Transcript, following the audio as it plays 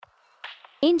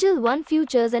Angel one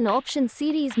futures and option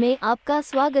series में आपका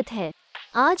स्वागत है।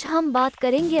 आज हम बात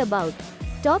करेंगे about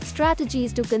top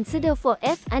strategies to consider for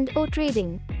F&O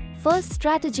trading. First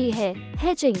strategy है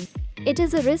hedging. It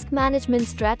is a risk management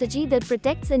strategy that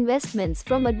protects investments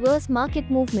from adverse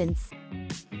market movements.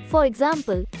 For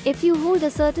example, if you hold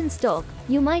a certain stock,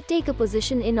 you might take a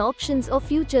position in options or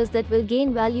futures that will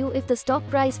gain value if the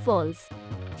stock price falls.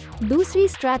 दूसरी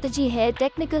strategy है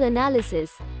technical analysis.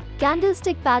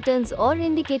 Candlestick patterns और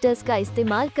indicators का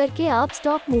इस्तेमाल करके आप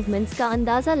stock movements का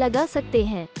अंदाजा लगा सकते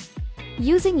हैं।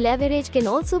 Using leverage can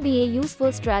also be a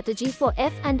useful strategy for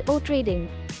F&O trading.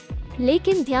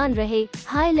 लेकिन ध्यान रहे,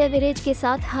 हाई लेवरेज के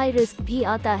साथ हाई रिस्क भी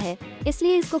आता है,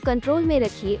 इसलिए इसको कंट्रोल में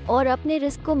रखिए और अपने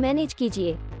रिस्क को मैनेज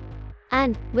कीजिए।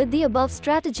 And with the above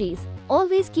strategies,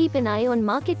 always keep an I on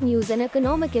market news and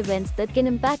economic events that can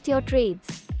impact your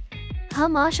trades.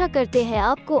 हम आशा करते हैं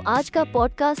आपको आज का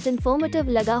पॉडकास्ट इन्फॉर्मेटिव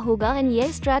लगा होगा एंड ये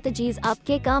स्ट्रैटेजीज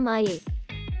आपके काम आए।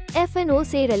 F&O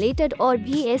से रिलेटेड और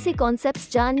भी ऐसे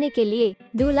कॉन्सेप्ट्स जानने के लिए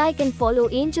do like and follow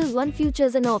angel one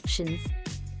futures and options.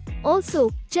 Also,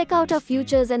 check out our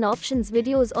futures and options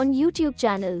videos on YouTube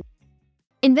channel.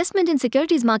 Investment in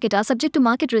securities market are subject to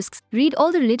market risks. Read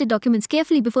all the related documents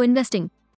carefully before investing.